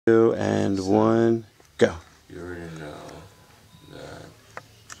Two and one, go. You already know that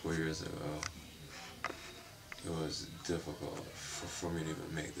 4 years ago it was difficult for me to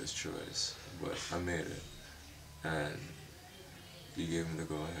even make this choice, but I made it, and you gave me the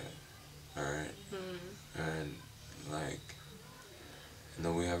go ahead, alright? And like, I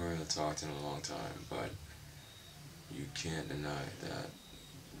know we haven't really talked in a long time, but you can't deny that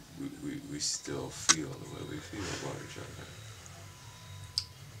we still feel the way we feel about each other.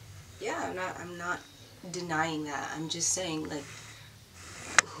 Yeah, I'm not denying that. I'm just saying, like,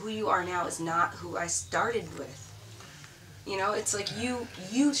 who you are now is not who I started with. You know, it's like you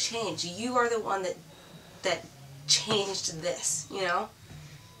changed. You are the one that changed this, you know?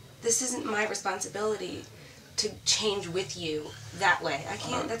 This isn't my responsibility to change with you that way. I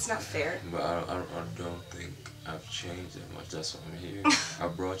can't, that's not fair. But I don't think I've changed that much. That's why I'm here. I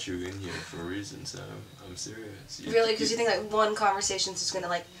brought you in here for a reason, so I'm serious. Really? Because you think like one conversation's just gonna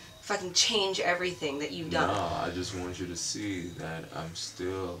like fucking change everything that you've done? No, I just want you to see that I'm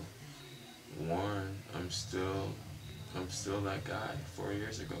still Warren. I'm still that guy 4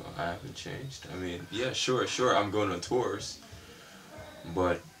 years ago. I haven't changed. I mean, yeah, sure, I'm going on tours,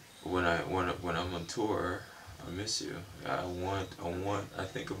 but when I'm on tour, I miss you. I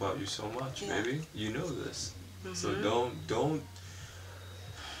think about you so much, yeah. baby. You know this. So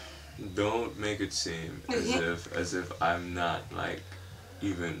don't make it seem as if I'm not like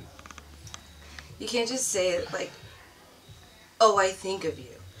even. You can't just say it like, oh, I think of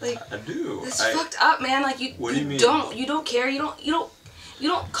you. Like, I do. This fucked up, man. Like you don't care. You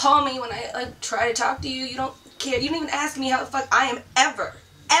don't call me when I like try to talk to you. You don't care. You don't even ask me how the fuck I am ever.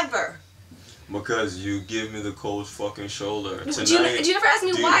 Because you give me the cold fucking shoulder. Tonight, do you ever ask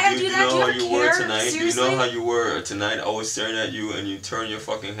me why I do that? Do you know how you were tonight? Seriously? Do you know how you were tonight? Always staring at you, and you turn your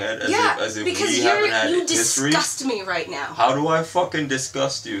fucking head as if because we haven't had you history. disgust me right now. How do I fucking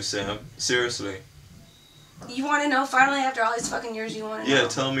disgust you, Sam? Seriously. You want to know? Finally, after all these fucking years, you want to know? Yeah,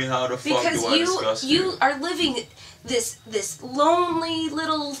 tell me how the fuck do I disgust you? Because you are living this lonely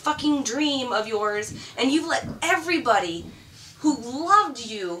little fucking dream of yours, and you've let everybody who loved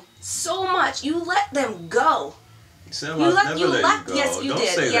you so much, you let them go. Sam, I've never let you go. Yes, you Don't did.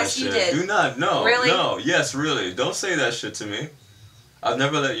 say Yes, that you shit. did. Do not. No. Really? No. Yes, really. Don't say that shit to me. I've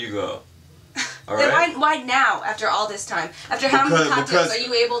never let you go. All then right? why now, after all this time? After how many cocktails are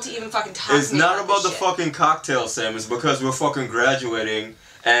you able to even fucking talk to me? It's not about the shit? fucking cocktail, Sam. It's because we're fucking graduating,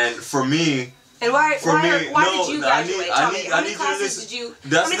 and for me. And why did you graduate? Tell me. How many classes did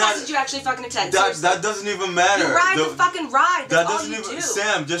you actually fucking attend? That doesn't even matter. You ride the fucking ride. That's all you do.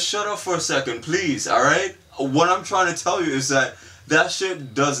 Sam, just shut up for a second, please. All right. What I'm trying to tell you is that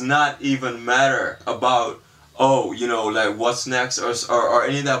shit does not even matter about. Oh, you know, like what's next or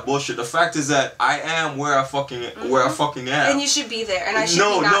any of that bullshit. The fact is that I am where I fucking am. And you should be there, and I should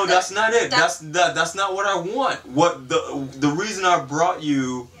be not No, there. that's not it. That's not what I want. What the reason I brought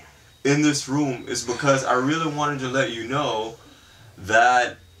you in this room is because I really wanted to let you know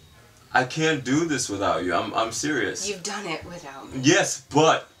that I can't do this without you. I'm serious. You've done it without me. Yes,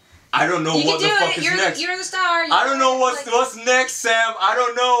 but I don't know what the fuck is next. You're the star. I don't know what's next, Sam. I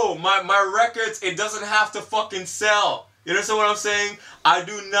don't know. My records, it doesn't have to fucking sell. You understand what I'm saying? I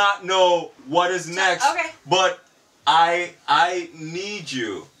do not know what is next. Okay. But I need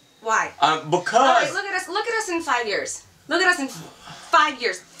you. Why? Because. All right, look at us in 5 years. Look at us in 5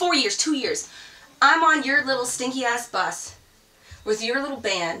 years, 4 years, 2 years. I'm on your little stinky ass bus with your little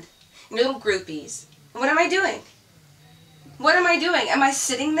band and your little groupies. What am I doing? What am I doing? Am I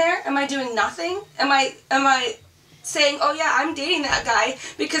sitting there? Am I doing nothing? Am I saying, oh yeah, I'm dating that guy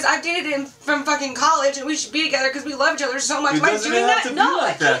because I've dated him from fucking college and we should be together because we love each other so much. Am I doing that? No,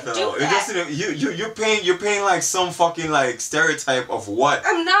 I can't do that. It doesn't. You're paying like some fucking like stereotype of what.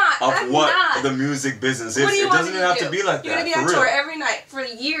 I'm not. Of what the music business is. It doesn't even have to be like that. You're gonna be on tour every night for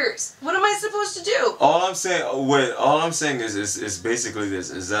years. What am I supposed to do? All I'm saying is basically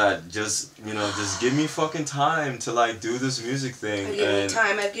this: is that just give me fucking time to like do this music thing. I've given you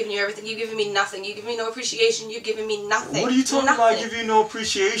time. I've given you everything. You've given me nothing. You've given me no appreciation. You've given me nothing. What are you talking about? I give you no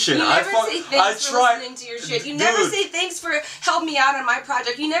appreciation. You never say thanks for listening to your shit. You never say thanks for helping me out on my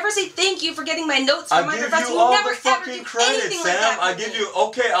project. You never say thank you for getting my notes from my professor. I give you all the fucking credit, Sam. I give you.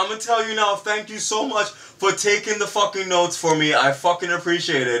 Okay, I'm gonna tell you now. Thank you so much for taking the fucking notes for me. I fucking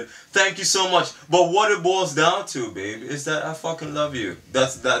appreciate it. Thank you so much. But what it boils down to, babe, is that I fucking love you.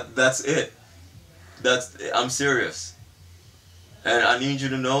 That's it. I'm serious. And I need you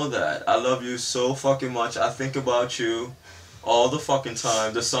to know that. I love you so fucking much. I think about you all the fucking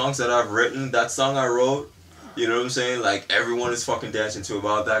time. The songs that I've written, that song I wrote, you know what I'm saying? Like everyone is fucking dancing to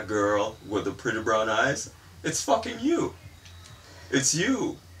about that girl with the pretty brown eyes. It's fucking you. It's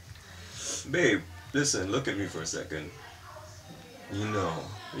you. Babe, listen, look at me for a second.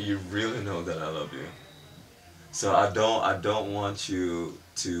 You really know that I love you. So I don't want you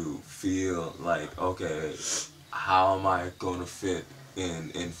to feel like, okay, how am I gonna fit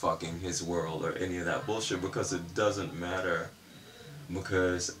in fucking his world or any of that bullshit, because it doesn't matter.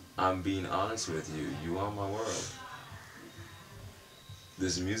 Because I'm being honest with you. You are my world.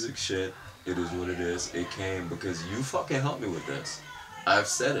 This music shit, it is what it is. It came because you fucking helped me with this. I've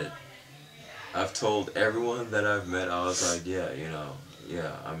said it. I've told everyone that I've met, I was like, yeah,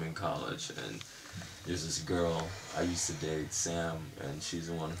 I'm in college, and there's this girl I used to date, Sam, and she's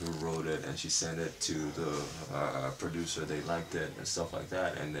the one who wrote it, and she sent it to the producer. They liked it and stuff like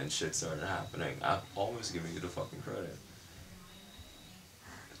that, and then shit started happening. I've always given you the fucking credit.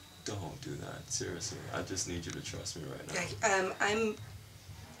 Don't do that, seriously. I just need you to trust me right now.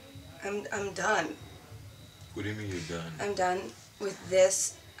 I'm done. What do you mean you're done? I'm done with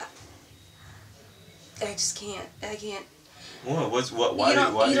this. I just can't. I can't. What? Why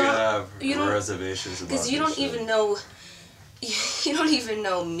do you have reservations about this? Because you don't even know. You don't even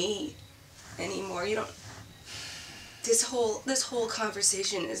know me anymore. You don't. This whole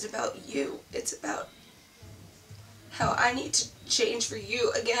conversation is about you. It's about how I need to change for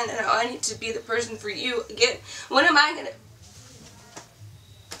you again, and how I need to be the person for you again. When am I gonna?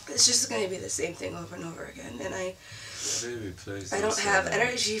 It's just gonna be the same thing over and over again, and Baby, please. I don't have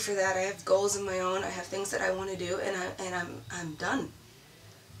energy for that. I have goals of my own. I have things that I want to do, and I'm done.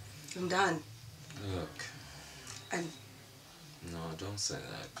 I'm done. Look. No, don't say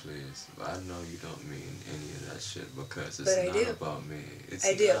that, please. I know you don't mean any of that shit, because it's not about me.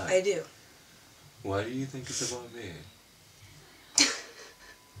 I do. Why do you think it's about me?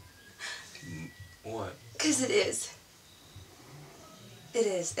 What? Because it is. It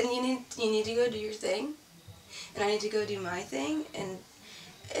is. And you need to go do your thing. And I need to go do my thing.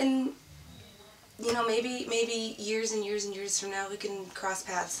 And maybe years and years and years from now we can cross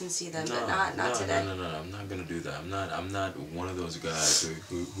paths and see them, but not today. No, I'm not gonna do that. I'm not one of those guys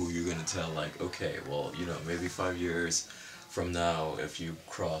who you're gonna tell, like, okay, well, maybe 5 years from now, if you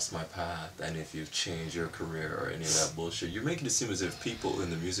cross my path and if you've changed your career or any of that bullshit, you're making it seem as if people in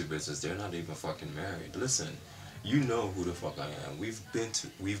the music business, they're not even fucking married. Listen, you know who the fuck I am. We've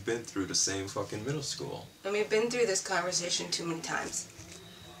been through the same fucking middle school. And we've been through this conversation too many times.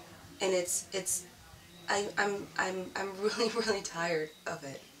 And I'm really, really tired of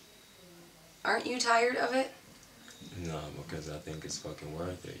it. Aren't you tired of it? No, because I think it's fucking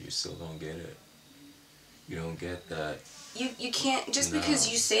worth it. You still don't get it. You don't get that. You can't, just because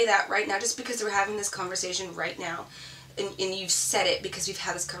you say that right now, just because we're having this conversation right now, and you've said it because we've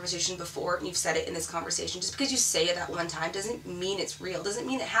had this conversation before, and you've said it in this conversation, just because you say it that one time doesn't mean it's real, doesn't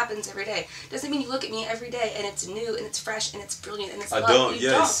mean it happens every day, doesn't mean you look at me every day and it's new and it's fresh and it's brilliant and it's love.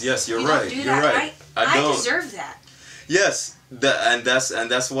 Yes, you're right. You're right. I deserve that. Yes, and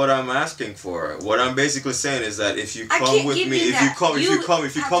that's what I'm asking for. What I'm basically saying is that if you come with me, if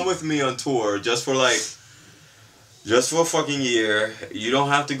you come with me on tour just for a fucking year, you don't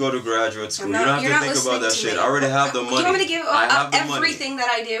have to go to graduate school. You don't have to think about that shit. I already have the money. You want me to give up everything that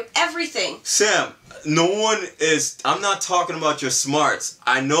I do? Everything. Sam, I'm not talking about your smarts.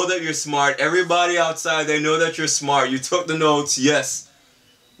 I know that you're smart. Everybody outside, they know that you're smart. You took the notes, yes.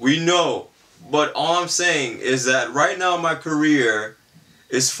 We know. But all I'm saying is that right now my career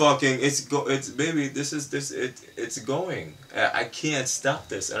is fucking, it's going. I can't stop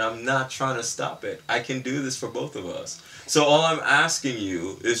this, and I'm not trying to stop it. I can do this for both of us. So all I'm asking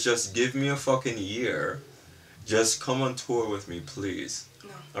you is just give me a fucking year. Just come on tour with me, please.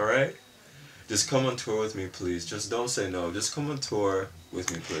 No. Alright? Just come on tour with me, please. Just don't say no. Just come on tour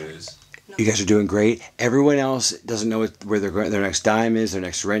with me, please. You guys are doing great. Everyone else doesn't know where their next dime is, their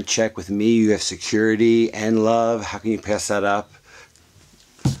next rent check. With me, you have security and love. How can you pass that up?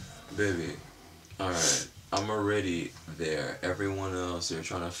 Baby, alright. I'm already there. Everyone else, they're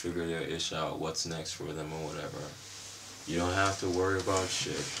trying to figure their ish out, what's next for them or whatever. You don't have to worry about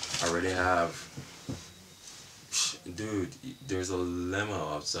shit. I already have... Dude, there's a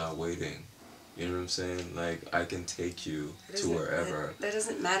limo outside waiting. You know what I'm saying? Like, I can take you to wherever. That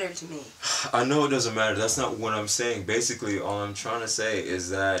doesn't matter to me. I know it doesn't matter. That's not what I'm saying. Basically, all I'm trying to say is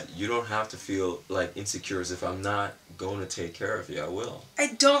that you don't have to feel like insecure as if I'm not going to take care of you. I will. I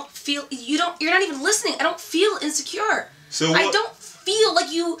don't feel... You're not even listening. I don't feel insecure. So what? I don't feel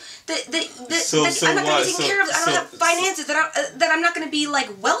like you... I'm not going to be taken care of. I don't have finances. That I'm not going to be,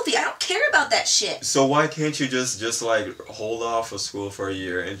 wealthy. I don't care about that shit. So why can't you just hold off of school for a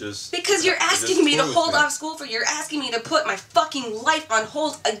year and just... Because you're asking me to hold off school for... You're asking me to put my fucking life on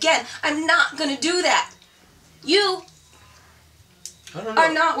hold again. I'm not going to do that. You... I don't know.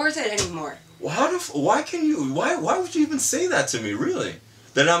 are not worth it anymore. Well, why can you? Why would you even say that to me? Really?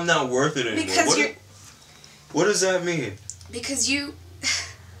 That I'm not worth it anymore? Because what does that mean? Because you're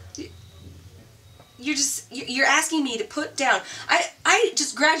asking me to put down. I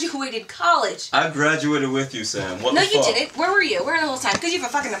just graduated college. I graduated with you, Sam. What no, the fuck? you didn't. Where were you? Where the whole time? Because you have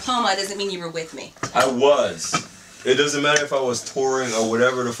a fucking diploma doesn't mean you were with me. I was. It doesn't matter if I was touring or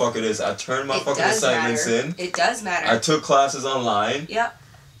whatever the fuck it is. I turned my fucking assignments in. It does matter. I took classes online. Yep.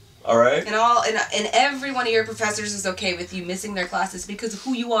 All right. And every one of your professors is okay with you missing their classes because of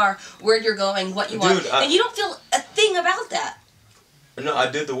who you are, where you're going, what you want, and you don't feel a thing about that. No, I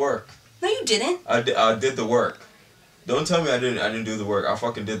did the work. No, you didn't. I did the work. Don't tell me I didn't do the work. I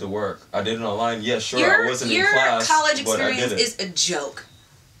fucking did the work. I did it online. Yeah, sure. I wasn't in class. Your college but experience is a joke.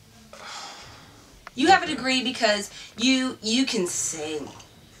 You have a degree because you can sing,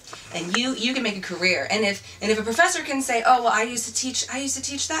 and you can make a career. And if a professor can say, oh well, I used to teach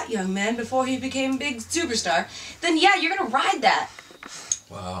that young man before he became a big superstar, then yeah, you're gonna ride that.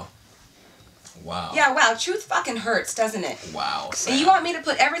 Wow. Wow. Yeah, wow. Truth fucking hurts, doesn't it? Wow. Sam. And you want me to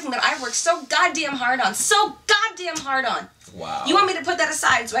put everything that I worked so goddamn hard on. Wow. You want me to put that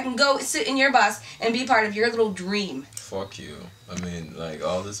aside so I can go sit in your bus and be part of your little dream. Fuck you. I mean, like,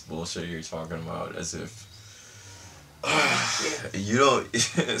 all this bullshit you're talking about as if... you don't...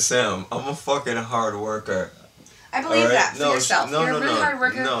 Sam, I'm a fucking hard worker. I believe that for yourself. You're a really hard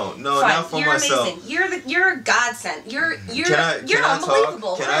worker. No, Fine. not for myself. You're amazing. You're a godsend. You're Can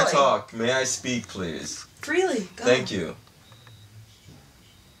unbelievable. Can I talk? May I speak, please? Freely. Go. Thank you.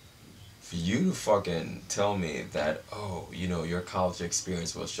 For you to fucking tell me that, oh, you know, your college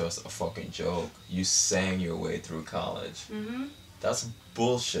experience was just a fucking joke. You sang your way through college. Mm-hmm. That's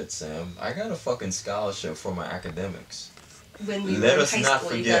bullshit, Sam. I got a fucking scholarship for my academics. When we were in high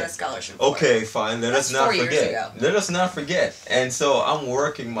school, you got a scholarship for Okay, it. fine. That's 4 years ago. Let us not forget. And so I'm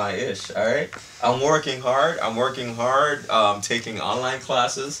working my ish, alright? I'm working hard. Taking online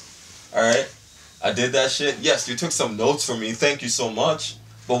classes, alright? I did that shit. Yes, you took some notes from me. Thank you so much.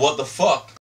 But what the fuck?